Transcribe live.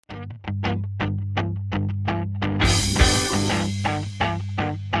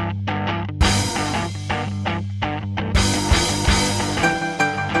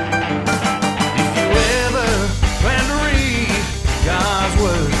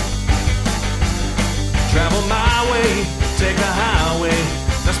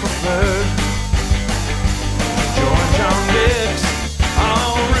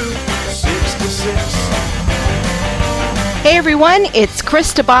Hey everyone, it's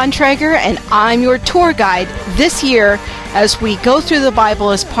Krista Bontrager and I'm your tour guide this year as we go through the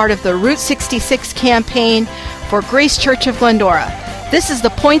Bible as part of the Route 66 campaign for Grace Church of Glendora. This is the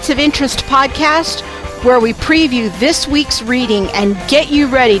Points of Interest podcast where we preview this week's reading and get you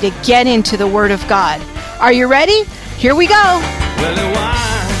ready to get into the Word of God. Are you ready? Here we go. Well, it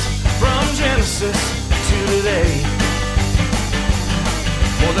winds from Genesis to today.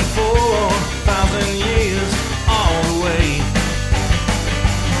 More than 4,000 years all the way.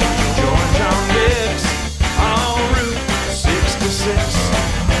 George John Dix on Route 66.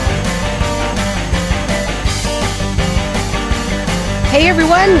 Hey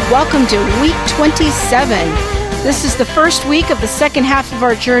everyone, welcome to week 27. This is the first week of the second half of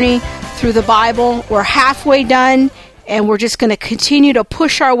our journey through the Bible. We're halfway done. And we're just going to continue to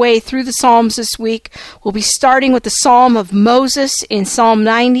push our way through the Psalms this week. We'll be starting with the Psalm of Moses in Psalm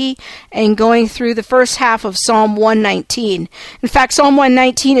 90 and going through the first half of Psalm 119. In fact, Psalm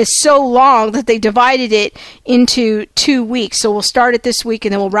 119 is so long that they divided it into 2 weeks. So we'll start it this week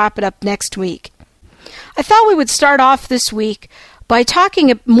and then we'll wrap it up next week. I thought we would start off this week by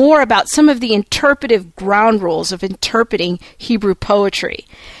talking more about some of the interpretive ground rules of interpreting Hebrew poetry.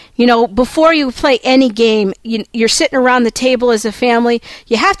 You know, before you play any game, you're sitting around the table as a family,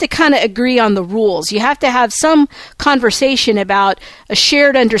 you have to kind of agree on the rules. You have to have some conversation about a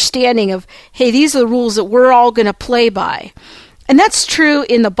shared understanding of, hey, these are the rules that we're all going to play by. And that's true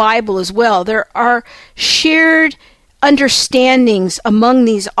in the Bible as well. There are shared understandings among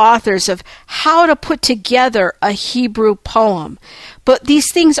these authors of how to put together a Hebrew poem. But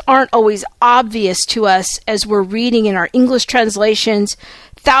these things aren't always obvious to us as we're reading in our English translations,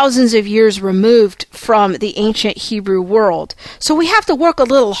 thousands of years removed from the ancient Hebrew world. So we have to work a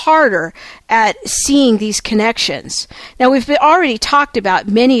little harder at seeing these connections. Now, we've already talked about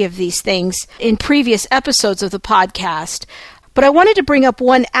many of these things in previous episodes of the podcast, but I wanted to bring up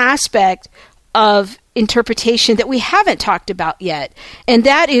one aspect of interpretation that we haven't talked about yet, and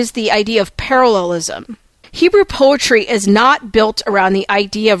that is the idea of parallelism. Hebrew poetry is not built around the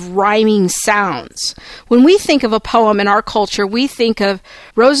idea of rhyming sounds. When we think of a poem in our culture, we think of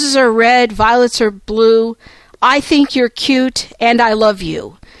roses are red, violets are blue, I think you're cute, and I love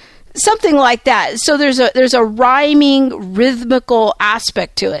you. Something like that. So there's a rhyming, rhythmical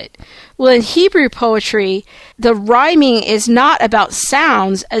aspect to it. Well, in Hebrew poetry, the rhyming is not about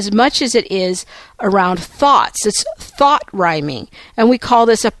sounds as much as it is around thoughts. It's thought rhyming, and we call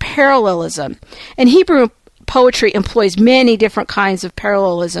this a parallelism. And Hebrew poetry employs many different kinds of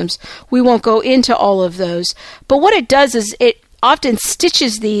parallelisms. We won't go into all of those. But what it does is it often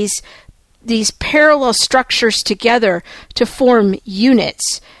stitches these parallel structures together to form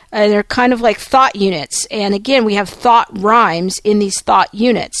units. They're kind of like thought units. And again, we have thought rhymes in these thought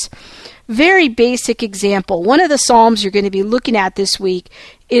units. Very basic example. One of the Psalms you're going to be looking at this week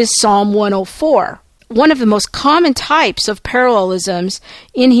is Psalm 104. One of the most common types of parallelisms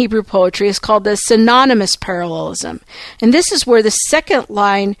in Hebrew poetry is called the synonymous parallelism. And this is where the second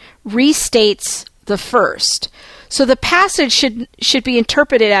line restates the first. So the passage should be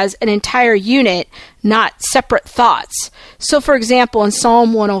interpreted as an entire unit, not separate thoughts. So for example, in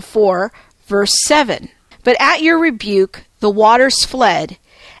Psalm 104, verse 7, "But at your rebuke the waters fled,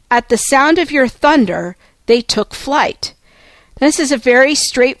 at the sound of your thunder they took flight." This is a very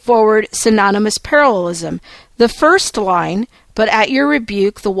straightforward synonymous parallelism. The first line, "But at your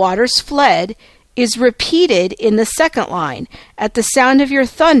rebuke the waters fled," is repeated in the second line. "At the sound of your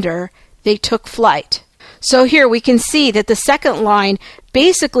thunder, they took flight." So here we can see that the second line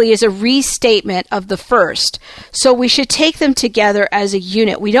basically is a restatement of the first. So we should take them together as a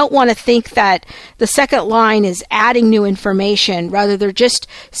unit. We don't want to think that the second line is adding new information. Rather, they're just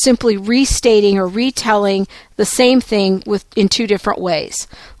simply restating or retelling the same thing in two different ways.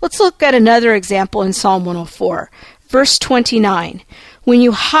 Let's look at another example in Psalm 104. Verse 29. "When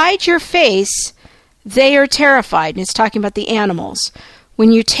you hide your face, they are terrified." And it's talking about the animals.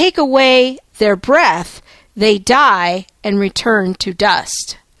 "When you take away their breath, they die and return to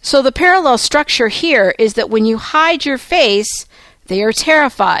dust." So the parallel structure here is that when you hide your face, they are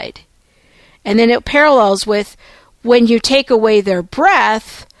terrified. And then it parallels with, when you take away their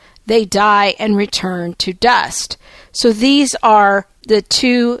breath, they die and return to dust. So these are the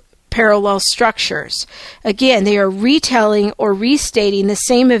two parallel structures. Again, they are retelling or restating the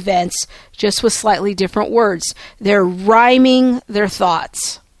same events, just with slightly different words. They're rhyming their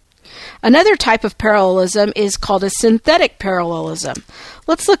thoughts. Another type of parallelism is called a synthetic parallelism.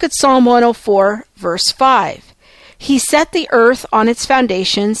 Let's look at Psalm 104, verse 5. He set the earth on its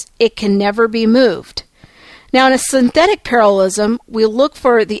foundations, it can never be moved. Now, in a synthetic parallelism, we look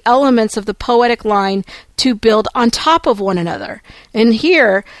for the elements of the poetic line to build on top of one another. And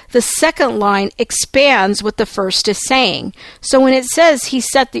here, the second line expands what the first is saying. So when it says he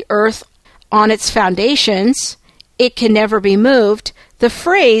set the earth on its foundations, it can never be moved, the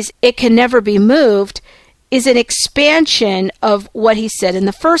phrase, it can never be moved, is an expansion of what he said in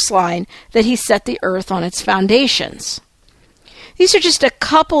the first line, that he set the earth on its foundations. These are just a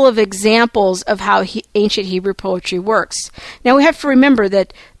couple of examples of how ancient Hebrew poetry works. Now we have to remember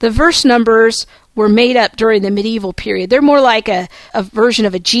that the verse numbers were made up during the medieval period. They're more like a version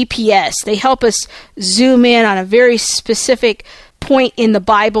of a GPS. They help us zoom in on a very specific point in the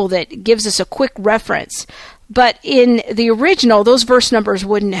Bible that gives us a quick reference. But in the original, those verse numbers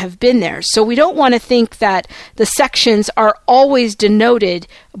wouldn't have been there. So we don't want to think that the sections are always denoted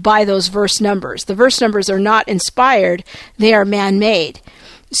by those verse numbers. The verse numbers are not inspired. They are man-made.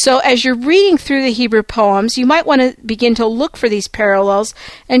 So as you're reading through the Hebrew poems, you might want to begin to look for these parallels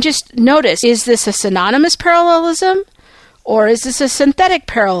and just notice, is this a synonymous parallelism or is this a synthetic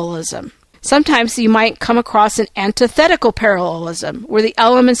parallelism? Sometimes you might come across an antithetical parallelism where the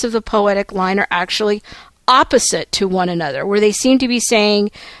elements of the poetic line are actually opposite to one another, where they seem to be saying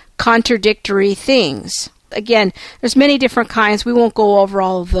contradictory things. Again, there's many different kinds. We won't go over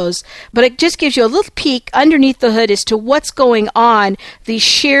all of those, but it just gives you a little peek underneath the hood as to what's going on, these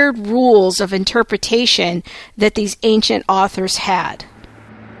shared rules of interpretation that these ancient authors had.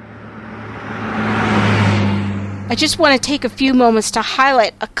 I just want to take a few moments to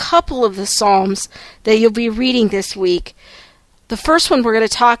highlight a couple of the Psalms that you'll be reading this week. The first one we're going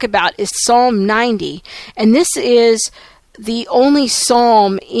to talk about is Psalm 90, and this is the only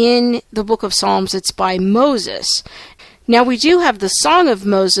psalm in the book of Psalms that's by Moses. Now, we do have the Song of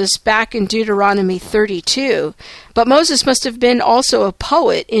Moses back in Deuteronomy 32, but Moses must have been also a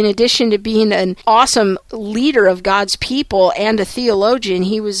poet. In addition to being an awesome leader of God's people and a theologian,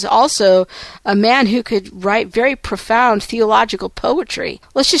 he was also a man who could write very profound theological poetry.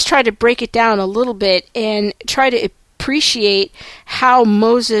 Let's just try to break it down a little bit and try to appreciate how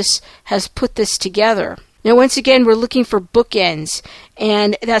Moses has put this together. Now, once again, we're looking for bookends,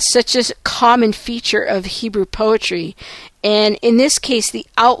 and that's such a common feature of Hebrew poetry. And in this case, the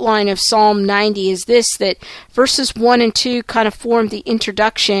outline of Psalm 90 is this, that verses 1 and 2 kind of form the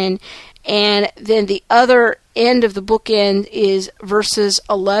introduction, and then the other end of the bookend is verses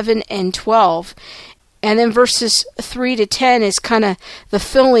 11 and 12. And then verses 3 to 10 is kind of the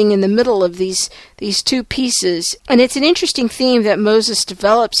filling in the middle of these two pieces. And it's an interesting theme that Moses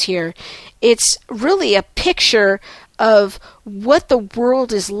develops here. It's really a picture of what the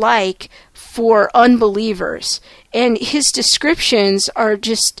world is like for unbelievers. And his descriptions are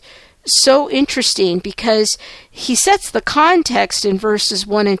just so interesting because he sets the context in verses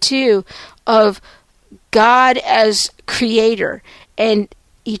 1 and 2 of God as creator and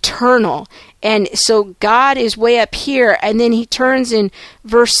eternal. And so God is way up here, and then he turns in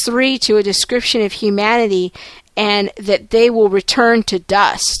verse 3 to a description of humanity and that they will return to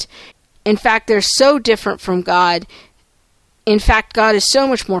dust. In fact, they're so different from God. In fact, God is so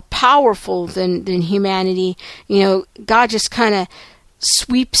much more powerful than humanity. You know, God just kind of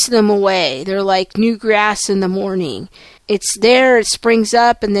sweeps them away. They're like new grass in the morning. It's there, it springs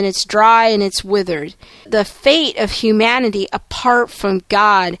up, and then it's dry and it's withered. The fate of humanity apart from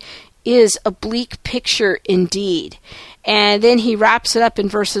God is a bleak picture indeed. And then he wraps it up in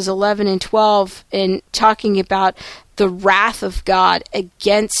verses 11 and 12 in talking about the wrath of God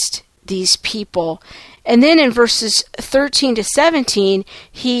against these people. And then in verses 13 to 17,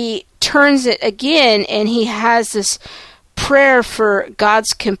 he turns it again, and he has this prayer for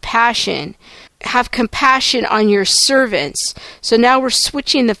God's compassion. Have compassion on your servants. So now we're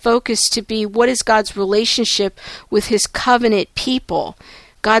switching the focus to be, what is God's relationship with his covenant people?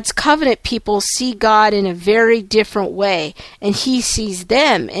 God's covenant people see God in a very different way, and he sees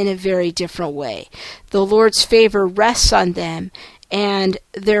them in a very different way. The Lord's favor rests on them, and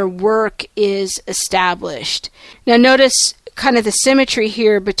their work is established. Now notice kind of the symmetry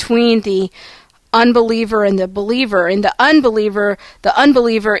here between the unbeliever and the believer. In the unbeliever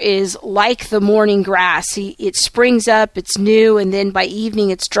is like the morning grass. It springs up, it's new, and then by evening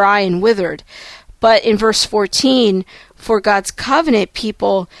it's dry and withered. But in verse 14, for God's covenant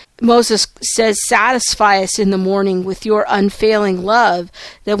people, Moses says, satisfy us in the morning with your unfailing love,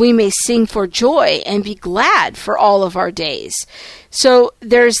 that we may sing for joy and be glad for all of our days. So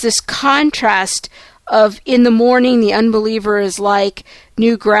there's this contrast of in the morning, the unbeliever is like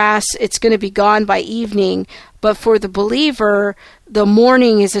new grass. It's going to be gone by evening. But for the believer, the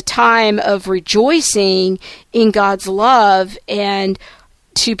morning is a time of rejoicing in God's love and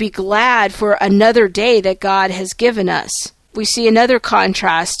to be glad for another day that God has given us. We see another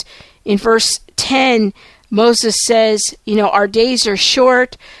contrast. In verse 10, Moses says, our days are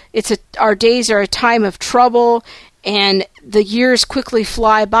short. Our days are a time of trouble, and the years quickly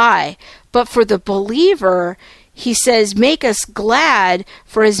fly by. But for the believer, he says, make us glad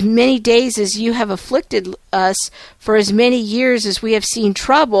for as many days as you have afflicted us, for as many years as we have seen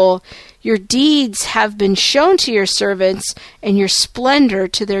trouble. Your deeds have been shown to your servants, and your splendor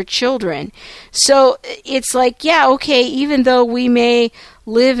to their children. So it's like, even though we may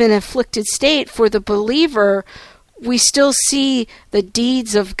live in an afflicted state, for the believer, we still see the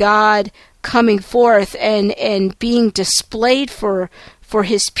deeds of God coming forth and being displayed for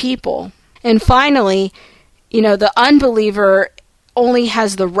his people. And finally, the unbeliever only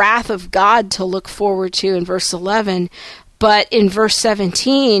has the wrath of God to look forward to in verse 11. But in verse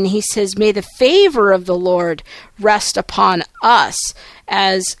 17, he says, may the favor of the Lord rest upon us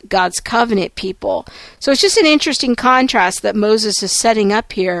as God's covenant people. So it's just an interesting contrast that Moses is setting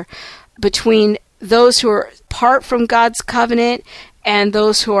up here between those who are apart from God's covenant and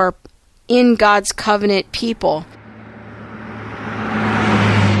those who are in God's covenant people.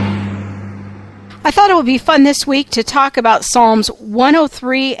 I thought it would be fun this week to talk about Psalms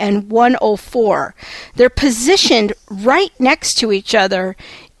 103 and 104. They're positioned right next to each other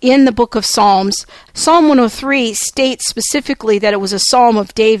in the book of Psalms. Psalm 103 states specifically that it was a psalm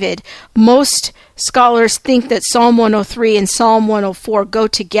of David. Most scholars think that Psalm 103 and Psalm 104 go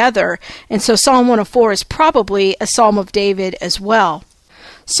together, and so Psalm 104 is probably a psalm of David as well.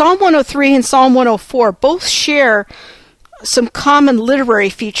 Psalm 103 and Psalm 104 both share some common literary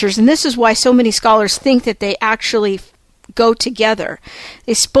features, and this is why so many scholars think that they actually go together.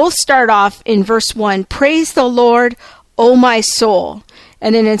 They both start off in verse 1, praise the Lord, O my soul.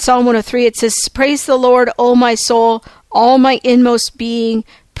 And then in Psalm 103 it says, praise the Lord, O my soul, all my inmost being,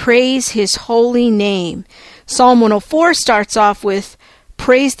 praise his holy name. Psalm 104 starts off with,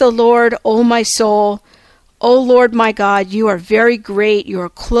 praise the Lord, O my soul. O Lord my God, you are very great. You are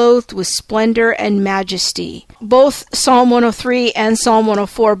clothed with splendor and majesty. Both Psalm 103 and Psalm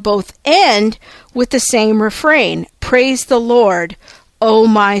 104 both end with the same refrain, praise the Lord, O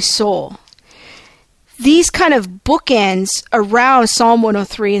my soul. These kind of bookends around Psalm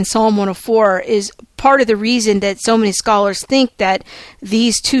 103 and Psalm 104 is part of the reason that so many scholars think that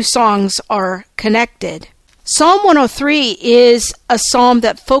these two songs are connected. Psalm 103 is a psalm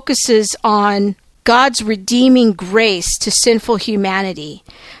that focuses on God's redeeming grace to sinful humanity.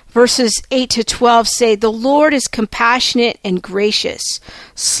 Verses 8 to 12 say, the Lord is compassionate and gracious,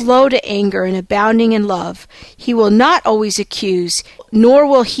 slow to anger and abounding in love. He will not always accuse, nor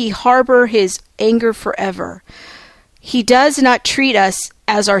will he harbor his anger forever. He does not treat us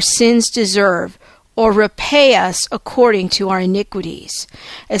as our sins deserve, or repay us according to our iniquities.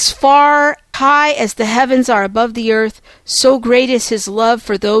 As far high as the heavens are above the earth, so great is his love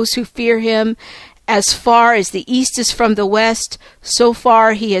for those who fear him. As far as the east is from the west, so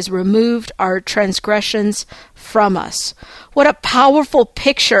far he has removed our transgressions from us. What a powerful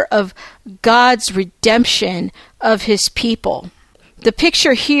picture of God's redemption of his people. The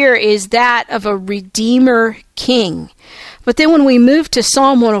picture here is that of a Redeemer King. But then when we move to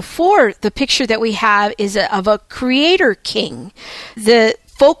Psalm 104, the picture that we have is of a Creator King. The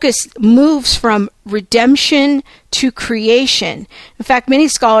focus moves from redemption to creation. In fact, many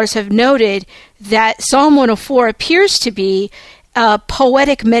scholars have noted that Psalm 104 appears to be a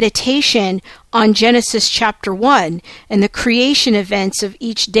poetic meditation on Genesis chapter 1 and the creation events of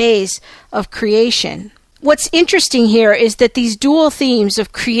each days of creation. What's interesting here is that these dual themes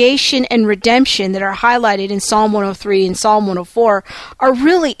of creation and redemption that are highlighted in Psalm 103 and Psalm 104 are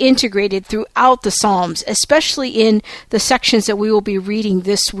really integrated throughout the Psalms, especially in the sections that we will be reading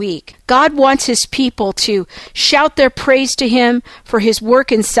this week. God wants his people to shout their praise to him for his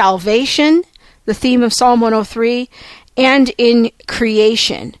work in salvation, the theme of Psalm 103, and in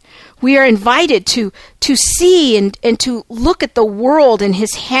creation. We are invited to see and to look at the world and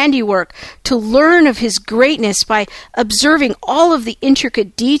his handiwork, to learn of his greatness by observing all of the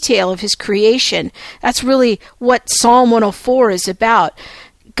intricate detail of his creation. That's really what Psalm 104 is about.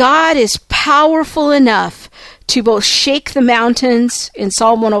 God is powerful enough to both shake the mountains in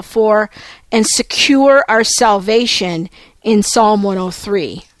Psalm 104 and secure our salvation in Psalm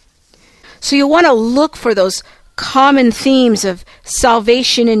 103. So you want to look for those common themes of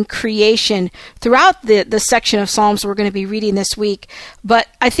salvation and creation throughout the section of Psalms we're going to be reading this week. But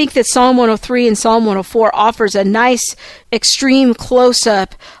I think that Psalm 103 and Psalm 104 offers a nice extreme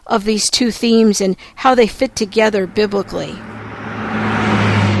close-up of these two themes and how they fit together biblically.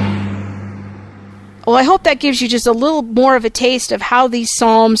 Well, I hope that gives you just a little more of a taste of how these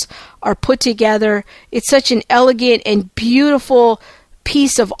Psalms are put together. It's such an elegant and beautiful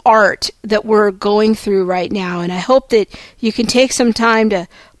piece of art that we're going through right now, and I hope that you can take some time to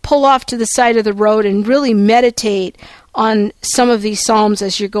pull off to the side of the road and really meditate on some of these Psalms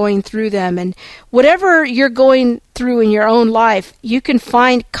as you're going through them. And whatever you're going through in your own life, you can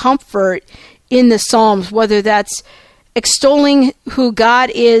find comfort in the Psalms, whether that's extolling who God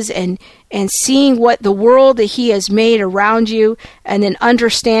is and seeing what the world that He has made around you, and then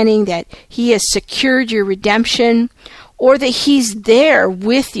understanding that He has secured your redemption, or that He's there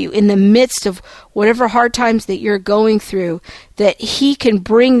with you in the midst of whatever hard times that you're going through, that He can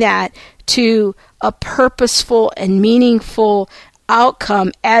bring that to a purposeful and meaningful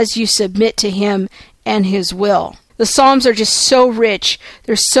outcome as you submit to Him and His will. The Psalms are just so rich.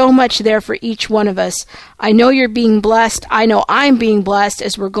 There's so much there for each one of us. I know you're being blessed. I know I'm being blessed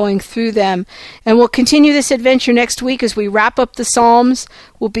as we're going through them. And we'll continue this adventure next week as we wrap up the Psalms.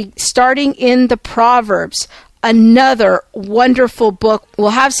 We'll be starting in the Proverbs, another wonderful book. We'll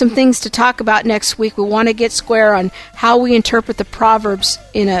have some things to talk about next week. We want to get square on how we interpret the Proverbs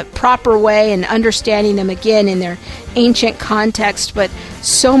in a proper way and understanding them again in their ancient context, but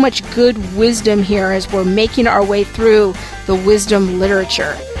so much good wisdom here as we're making our way through the wisdom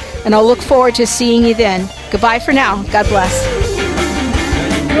literature. And I'll look forward to seeing you then. Goodbye for now. God bless.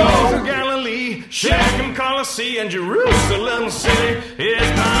 Galilee, Shechem, Colosseum, and Jerusalem city is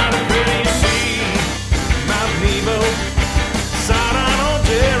kind of pretty to see. Nebo, Sidon or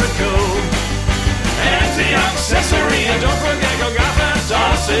Jericho, Antioch, Caesarea, don't forget Golgotha,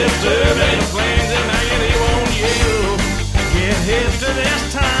 Tarsus, Derbe, the plains and agony won't yield. Get hip to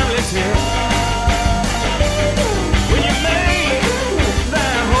this timeless hip. When you make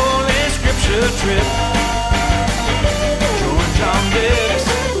that holy scripture trip.